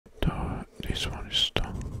This one is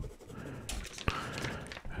done.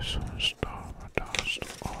 This one is done.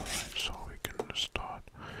 Alright, so we can start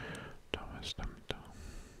them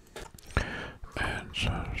down. And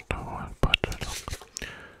so the one, but look.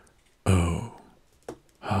 Oh,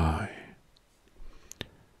 hi.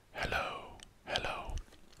 Hello.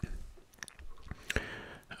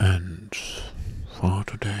 And for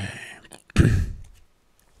today,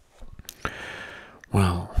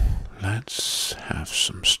 well, let's have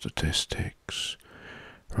some statistics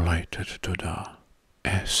related to the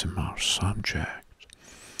ASMR subject.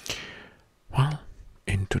 Well,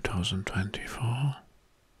 in 2024,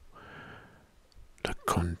 the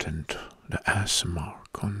ASMR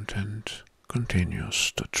content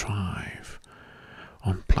continues to thrive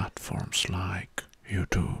on platforms like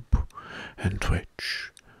YouTube and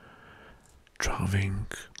Twitch, drawing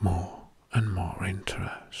more and more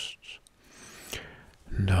interest.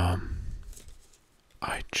 And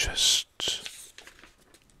I just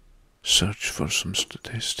searched for some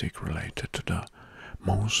statistic related to the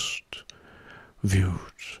most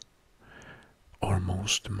viewed or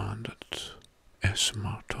most demanded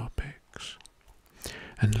ASMR topics.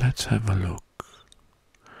 And let's have a look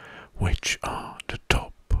which are the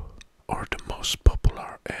top or the most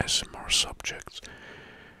popular ASMR subjects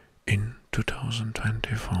in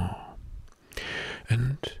 2024.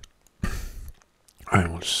 And I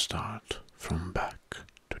will start from back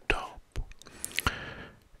to top.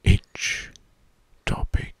 Each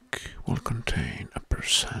topic will contain a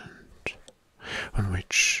percent on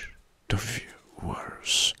which the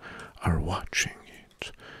viewers are watching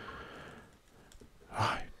it.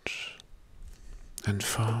 Right. And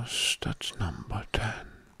first, at number 10,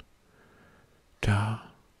 the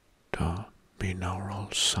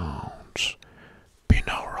binaural sounds.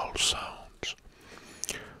 Binaural sounds.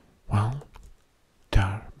 Well,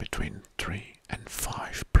 they're between 3 and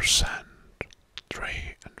 5%.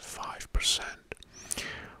 3 and 5%.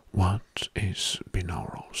 What is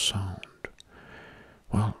binaural sound?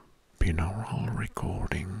 Well, binaural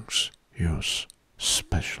recordings use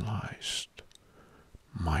specialized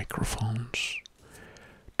microphones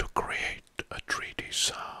to create a 3D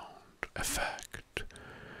sound effect,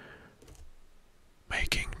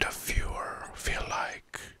 making the viewer feel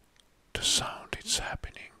like the sound is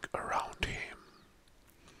happening around him.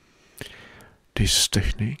 This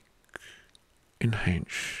technique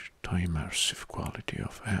enhances the immersive quality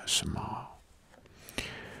of ASMR.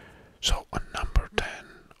 So on number 10,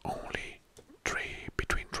 only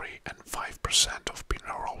between 3 and 5% of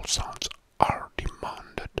binaural sounds are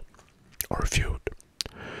demanded or viewed.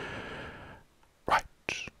 Right,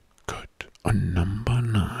 good. On number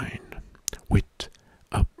 9, with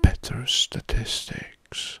a better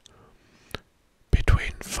statistics,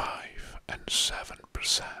 between 5 and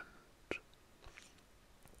 7%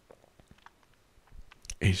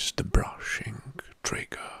 is the brushing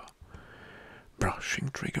trigger. Brushing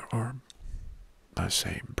trigger, or let's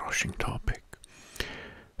say brushing topic.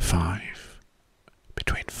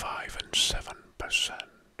 Between 5 and 7%.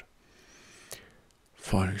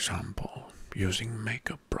 For example, using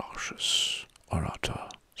makeup brushes or other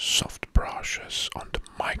soft brushes on the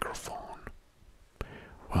microphone.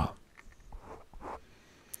 Well,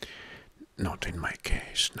 not in my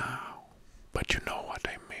case now, but you know what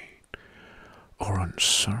I mean. Or on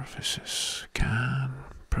surfaces can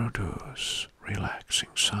produce relaxing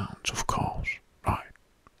sounds, of course, right?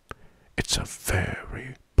 It's a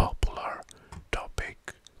very popular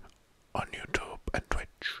topic on YouTube and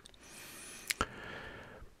Twitch.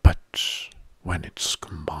 But when it's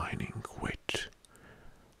combining with,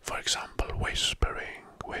 for example,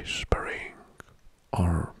 whispering,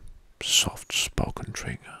 or soft spoken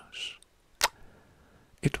triggers,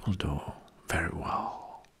 it will do very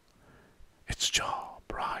well its job,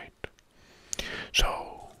 right?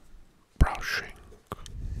 So, brushing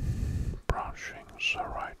is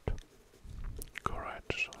right.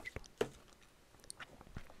 Correct.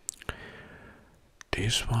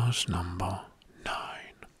 This was number 9.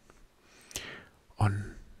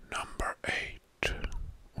 On number 8,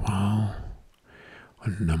 well,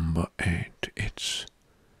 on number 8, it's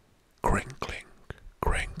crinkling,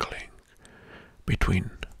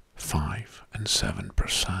 between 5 and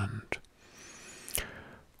 7%.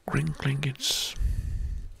 Crinkling, it's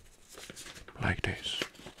like this.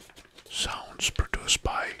 Sounds produced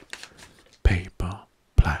by paper,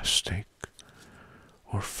 plastic,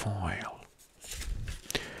 or foil.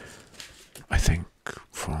 I think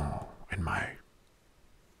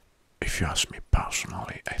if you ask me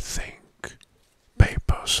personally, I think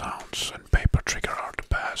paper sounds and paper trigger are the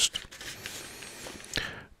best.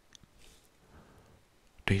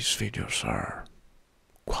 These videos are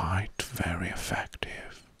quite very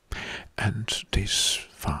effective. And this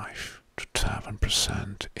 5 to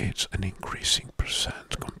 7% is an increasing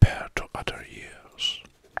percent compared to other years.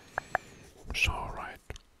 So, right.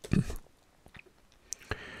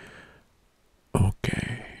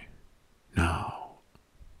 Okay, now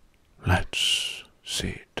let's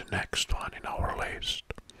see the next one in our list.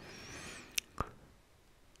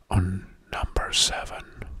 On number 7,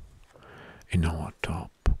 in our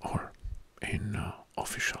top, or in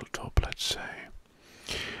official top, let's say,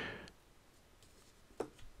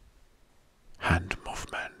 hand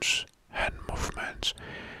movements,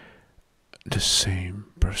 the same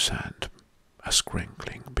percent as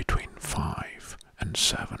crinkling, between 5 and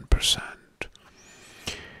 7%.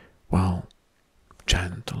 Well,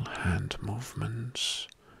 gentle hand movements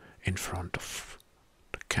in front of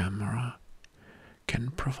the camera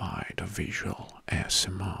can provide a visual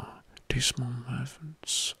ASMR. These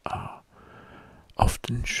movements are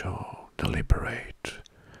often show deliberate.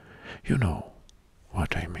 You know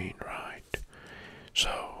what I mean, right?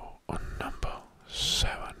 So, on number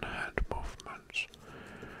 7, hand movements.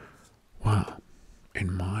 Well,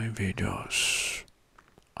 in my videos,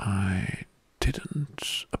 I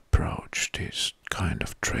didn't approach this kind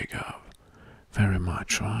of trigger very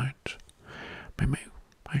much, right? Maybe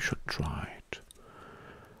I should try it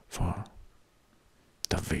for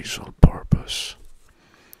the visual purpose.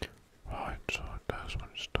 Right, so that's what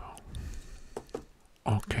it's done.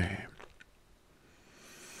 Okay.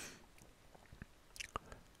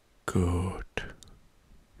 Good.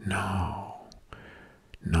 Now,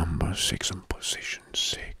 number 6 on position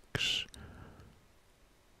 6.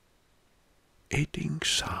 Eating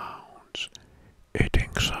sounds.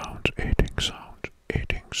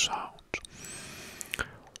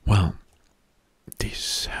 Well,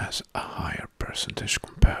 this has a higher percentage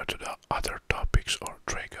compared to the other topics or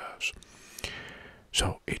triggers.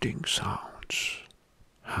 So eating sounds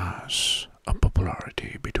has a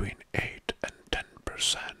popularity between 8 and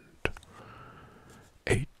 10%.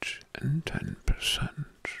 8 and 10%.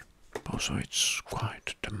 Also, it's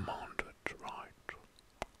quite demanded, right?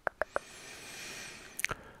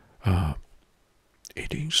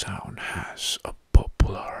 Eating sound has a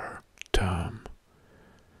popular term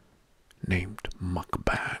named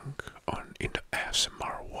mukbang in the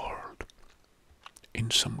ASMR world. In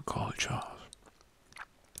some cultures,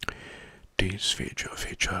 this video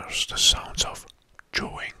features the sounds of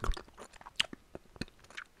chewing,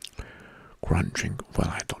 crunching. Well,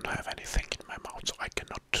 I don't have anything in my mouth, so I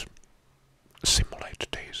cannot simulate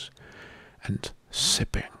this. And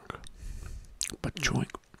sipping, but chewing,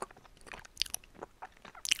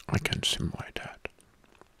 I can simulate that.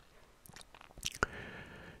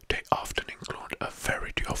 They often include a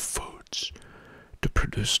variety of foods to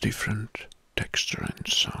produce different texture and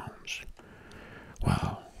sounds.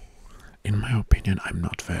 Well, in my opinion, I'm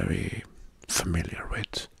not very familiar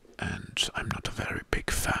with, and I'm not a very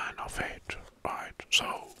big fan of it, right?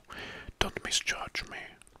 So, don't misjudge me.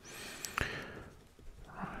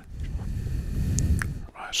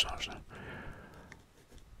 Right, so.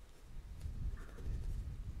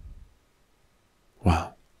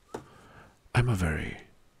 Well, I'm a very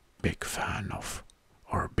big fan of,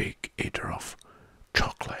 or big eater of,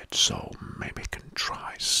 chocolate, so maybe I can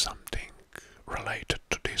try something related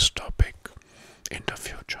to this topic in the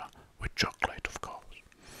future, with chocolate, of course.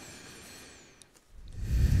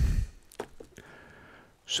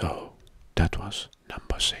 So, that was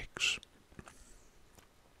number 6.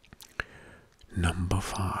 Number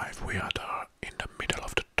 5, we are in the middle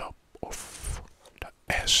of the top of the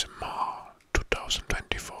ASMR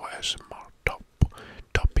 2024 ASMR top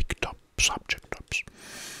subject tops.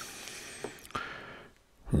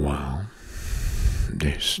 Well,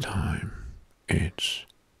 this time it's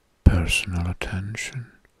personal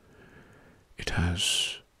attention. It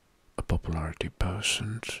has a popularity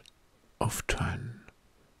percent of 10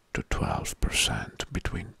 to 12%,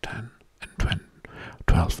 between 10 and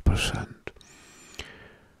 12%.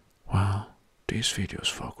 Well, these videos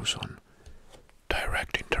focus on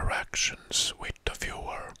direct interactions with the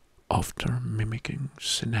viewer, often mimicking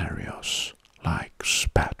scenarios like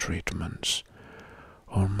spa treatments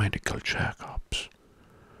or medical checkups.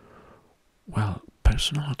 Well,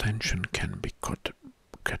 personal attention can be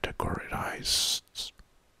categorized,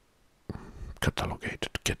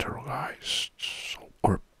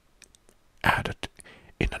 or added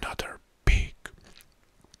in another big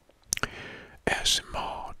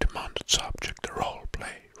ASMR demanded subject, the role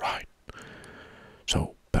play, right?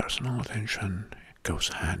 So personal attention goes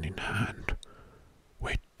hand in hand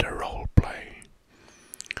with the role play.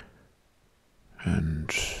 And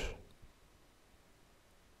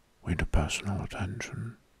with the personal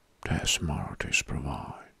attention, the ASMR artist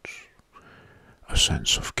provides a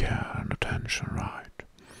sense of care and attention, right?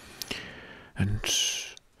 And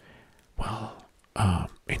well,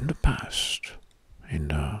 in the past,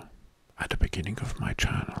 at the beginning of my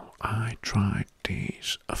channel, I tried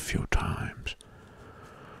these a few times,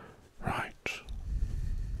 right?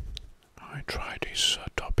 I tried this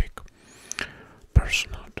topic,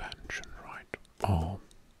 personal attention, right? Or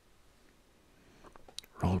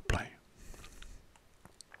roleplay.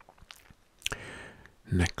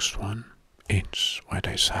 Next one, it's what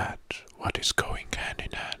I said, what is going hand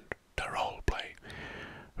in hand, the roleplay.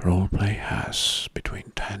 Roleplay has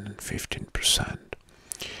between 10 and 15%.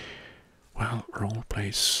 Well, roleplay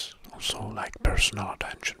is also like personal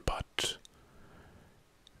attention, but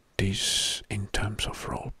this, in terms of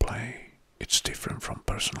roleplay, it's different from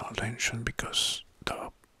personal attention because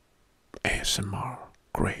the ASMR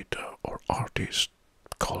creator or artist,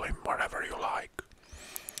 call him whatever you like,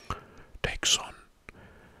 takes on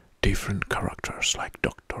different characters like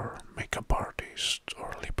doctor, makeup artist,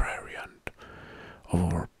 or librarian,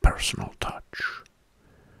 or personal touch.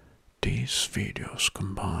 These videos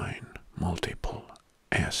combine multiple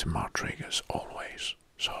ASMR triggers always,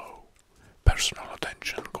 so personal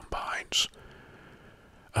attention combines,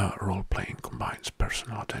 role-playing combines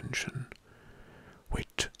personal attention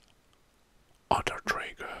with other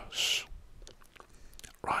triggers,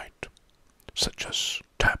 right, such as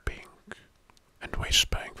tapping and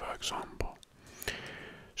whispering, for example.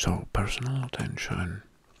 So personal attention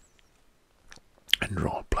and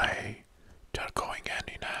roleplay, they're going hand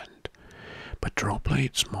in hand, but roleplay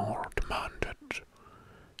it's more demanded,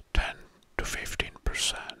 10 to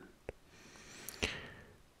 15%.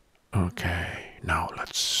 Okay, now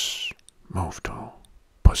let's move to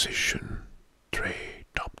position 3,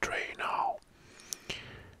 top 3 now.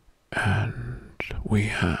 And we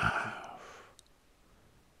have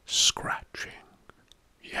scratching.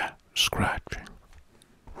 Yeah, scratching.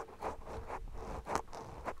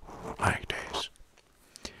 Like this.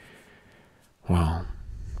 Well,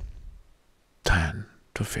 10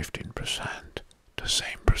 to 15%, the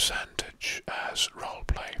same percentage as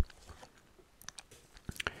roleplay.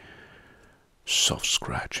 Soft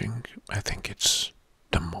scratching, I think it's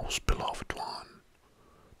the most beloved one,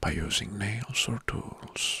 by using nails or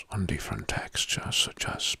tools on different textures such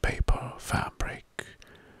as paper, fabric,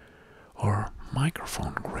 or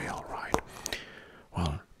microphone grill, right?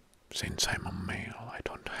 Well, since I'm a male, I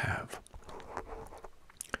don't have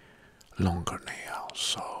longer nails,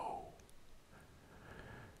 so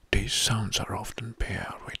these sounds are often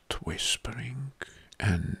paired with whispering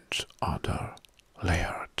and other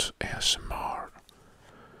layered ASMR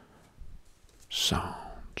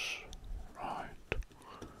sounds, right?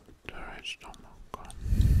 There is no longer.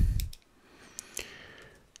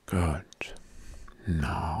 Good.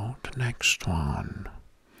 Now the next one,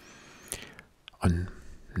 on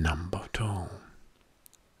number 2,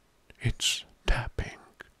 it's tapping.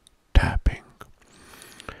 Tapping.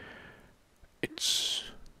 Its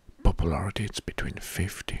popularity is between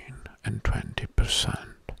 15 and 20%.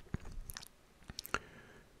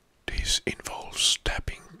 This involves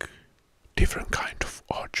tapping different kind of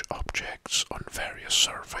objects on various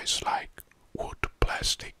surfaces like wood,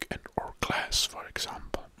 plastic, and or glass, for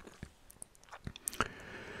example.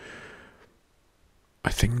 I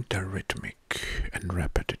think the rhythmic and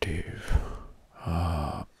repetitive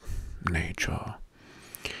nature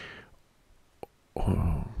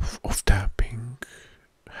of tapping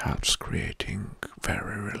helps creating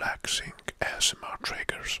very relaxing ASMR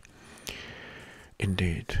triggers.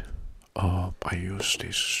 Indeed, I use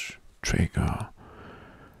this trigger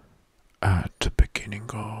at the beginning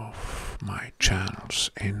of my channels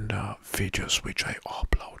in the videos which I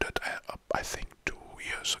uploaded, I think 2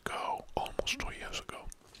 years ago, almost 2 years ago.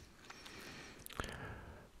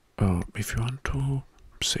 If you want to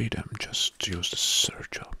see them, just use the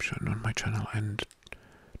search option on my channel and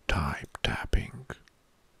type tapping.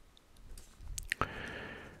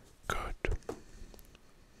 Good.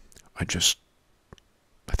 I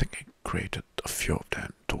think I created a few of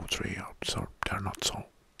them, 2, 3, so they're not so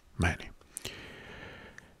many.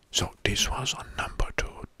 So this was on number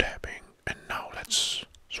 2, tapping, and now let's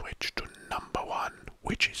switch to number 1,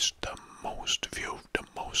 which is the most viewed, the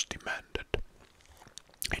most demanded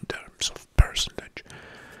in terms of percentage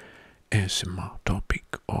ASMR topic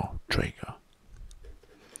or trigger.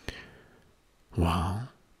 Well,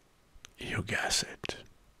 you guess it.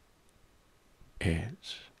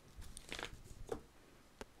 It's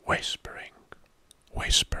whispering.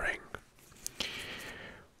 Whispering.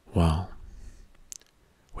 Well,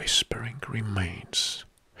 whispering remains.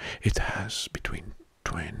 It has between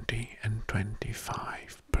 20 and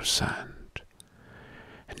 25%.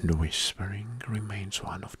 And whispering remains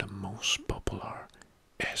one of the most popular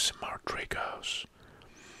ASMR triggers.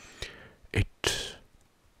 It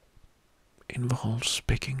involves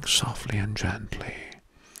speaking softly and gently,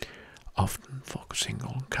 often focusing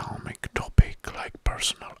on calming topics like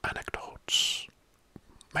personal anecdotes,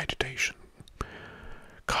 meditation,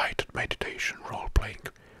 guided meditation, role-playing.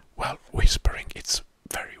 Well, whispering is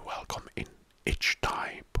very welcome in each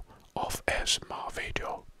type of ASMR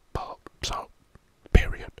video, so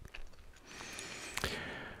period.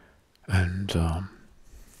 And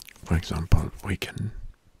for example, we can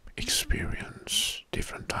experience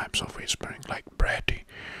different types of whispering, like breathy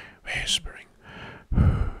whispering,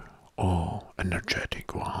 or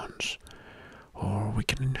energetic ones, or we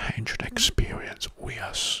can enhance the experience. We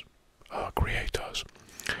as creators,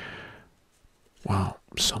 well,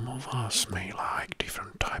 some of us may like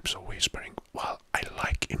different types of whispering. Well, I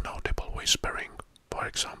like inaudible whispering, for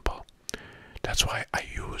example. That's why I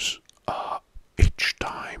use each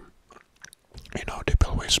time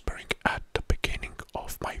inaudible whispering at the beginning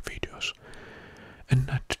of my videos and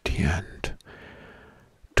at the end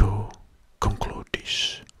to conclude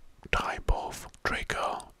this type of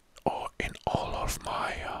trigger, or in all of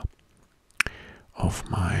my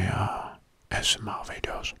ASMR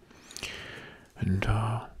videos. And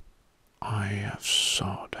I have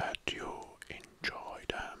saw that you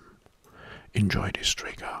enjoy this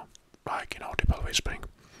trigger, like inaudible whispering.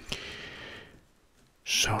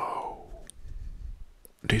 So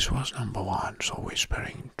this was number one, so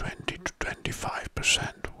whispering 20 to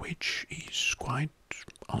 25%, which is quite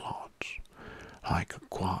a lot. Like a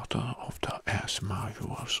quarter of the ASMR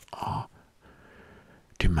viewers are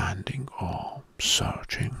demanding or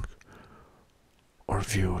searching or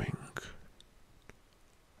viewing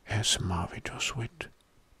ASMR videos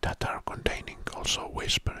that are containing also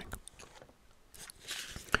whispering.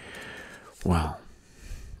 Well,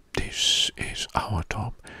 this is our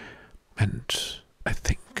top, and I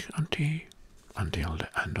think until the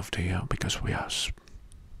end of the year, because we are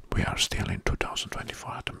still in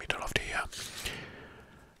 2024 at the middle of the year,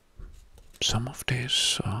 some of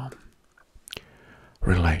these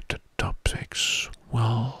related topics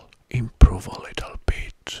will improve a little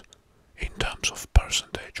bit in terms of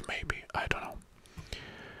percentage, maybe, I don't know.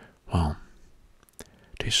 Well,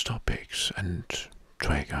 these topics and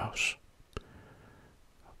triggers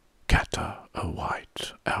gather a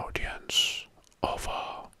wide audience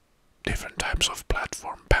over different types of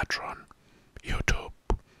platform, Patreon, YouTube,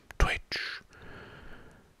 Twitch,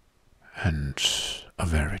 and a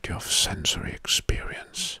variety of sensory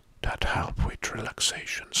experience that help with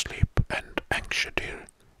relaxation, sleep, and anxiety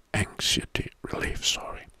relief.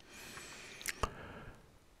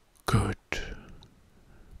 Good.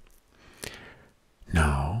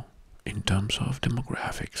 Now, in terms of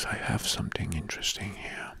demographics, I have something interesting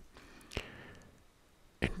here.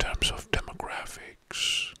 In terms of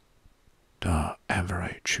demographics, the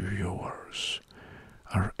average viewers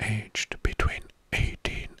are aged between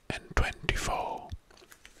 18 and 24,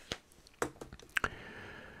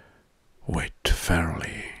 with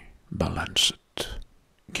fairly balanced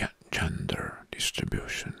gender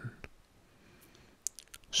distribution.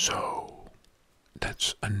 So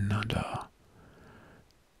that's another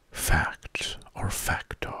fact or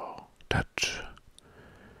factor that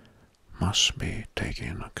must be taken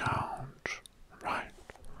into account, right?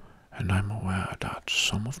 And I'm aware that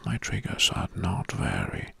some of my triggers are not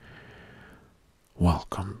very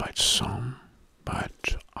welcome by some,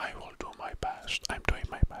 but I will do my best. I'm doing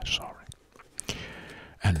my best, sorry.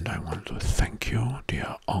 And I want to thank you,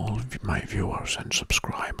 dear all my viewers and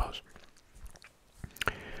subscribers,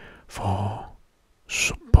 for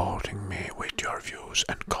supporting me with your views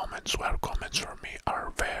and comments. Well, comments for me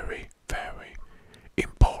are very, very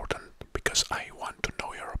important, because I want to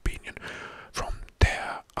know your opinion. From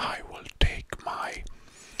there, I will take my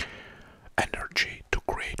energy to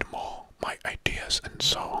create more, my ideas and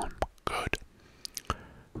so on. Good.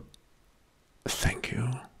 Thank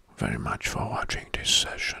you very much for watching this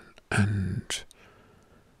session, and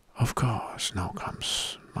of course now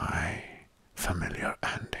comes my familiar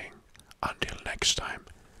ending. Until next time,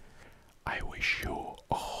 I wish you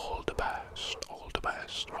all the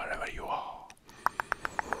best wherever you are.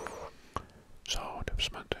 So, det var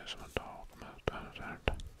smänt.